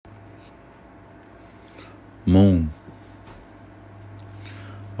Moon.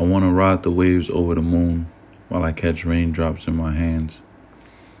 I want to ride the waves over the moon while I catch raindrops in my hands.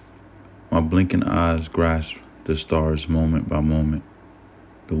 My blinking eyes grasp the stars moment by moment,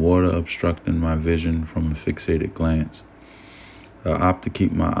 the water obstructing my vision from a fixated glance. I opt to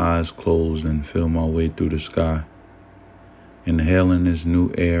keep my eyes closed and feel my way through the sky, inhaling this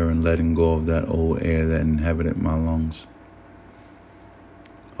new air and letting go of that old air that inhabited my lungs.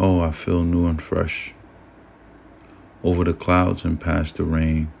 Oh, I feel new and fresh. Over the clouds and past the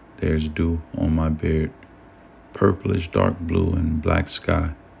rain, there's dew on my beard, purplish dark blue and black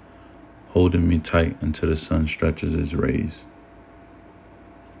sky, holding me tight until the sun stretches its rays.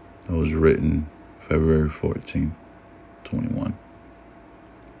 That was written February 14th, 21.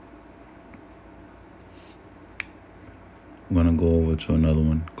 I'm going to go over to another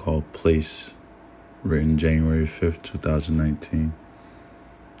one called Place, written January 5th, 2019.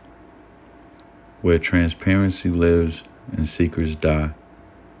 Where transparency lives and secrets die,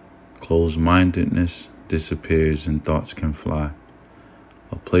 closed-mindedness disappears and thoughts can fly.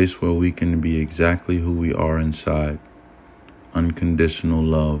 A place where we can be exactly who we are inside. Unconditional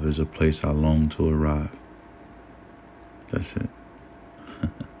love is a place I long to arrive. That's it. I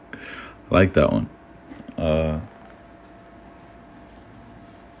like that one. I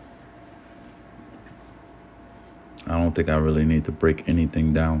don't think I really need to break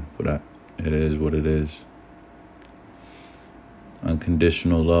anything down for that. It is what it is.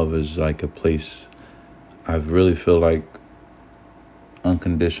 Unconditional love is like a place. I really feel like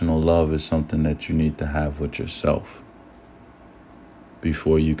unconditional love is something that you need to have with yourself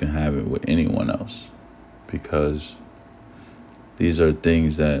before you can have it with anyone else. Because these are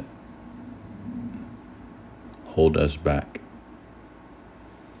things that hold us back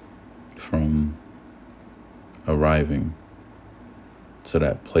from arriving to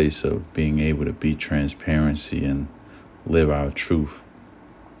that place of being able to be transparency and live our truth.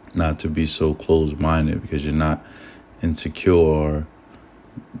 Not to be so closed-minded because you're not insecure or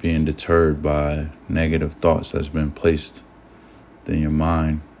being deterred by negative thoughts that's been placed in your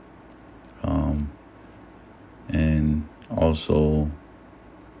mind. And also,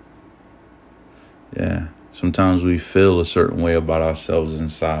 sometimes we feel a certain way about ourselves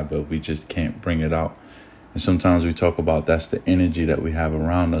inside, but we just can't bring it out. And sometimes we talk about that's the energy that we have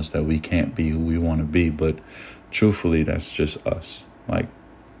around us, that we can't be who we want to be. But truthfully, that's just us. Like,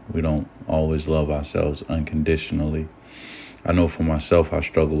 we don't always love ourselves unconditionally. I know for myself, I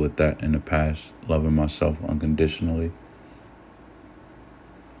struggled with that in the past, loving myself unconditionally.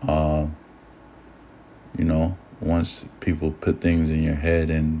 Once people put things in your head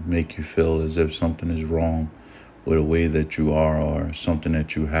and make you feel as if something is wrong with the way that you are or something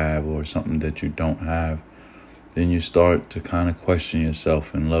that you have or something that you don't have, then you start to kind of question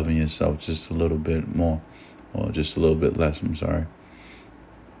yourself and loving yourself just a little bit more, or just a little bit less, I'm sorry.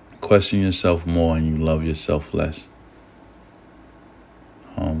 Question yourself more and you love yourself less.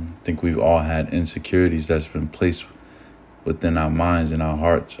 I think we've all had insecurities that's been placed within our minds and our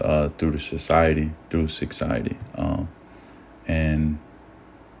hearts through society. And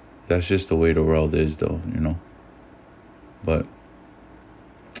that's just the way the world is, though, But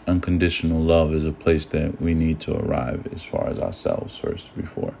unconditional love is a place that we need to arrive as far as ourselves first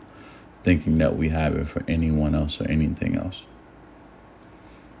before thinking that we have it for anyone else or anything else.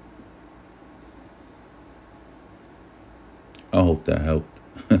 I hope that helped.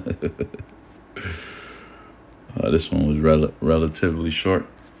 This one was relatively short.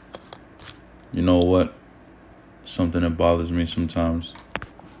 You know what? Something that bothers me sometimes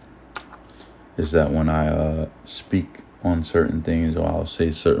is that when I speak on certain things, or I'll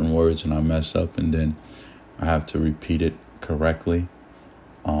say certain words and I mess up and then I have to repeat it correctly,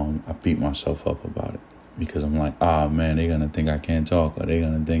 I beat myself up about it because I'm like, man, they're going to think I can't talk, or they're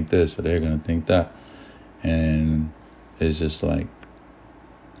going to think this, or they're going to think that. And it's just like,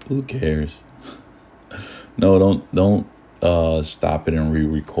 who cares? No, don't stop it and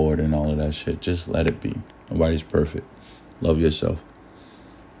re-record and all of that shit. Just let it be. Nobody's perfect. Love yourself.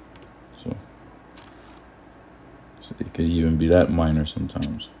 So it could even be that minor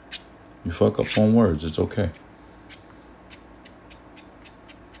sometimes. You fuck up on words, it's okay.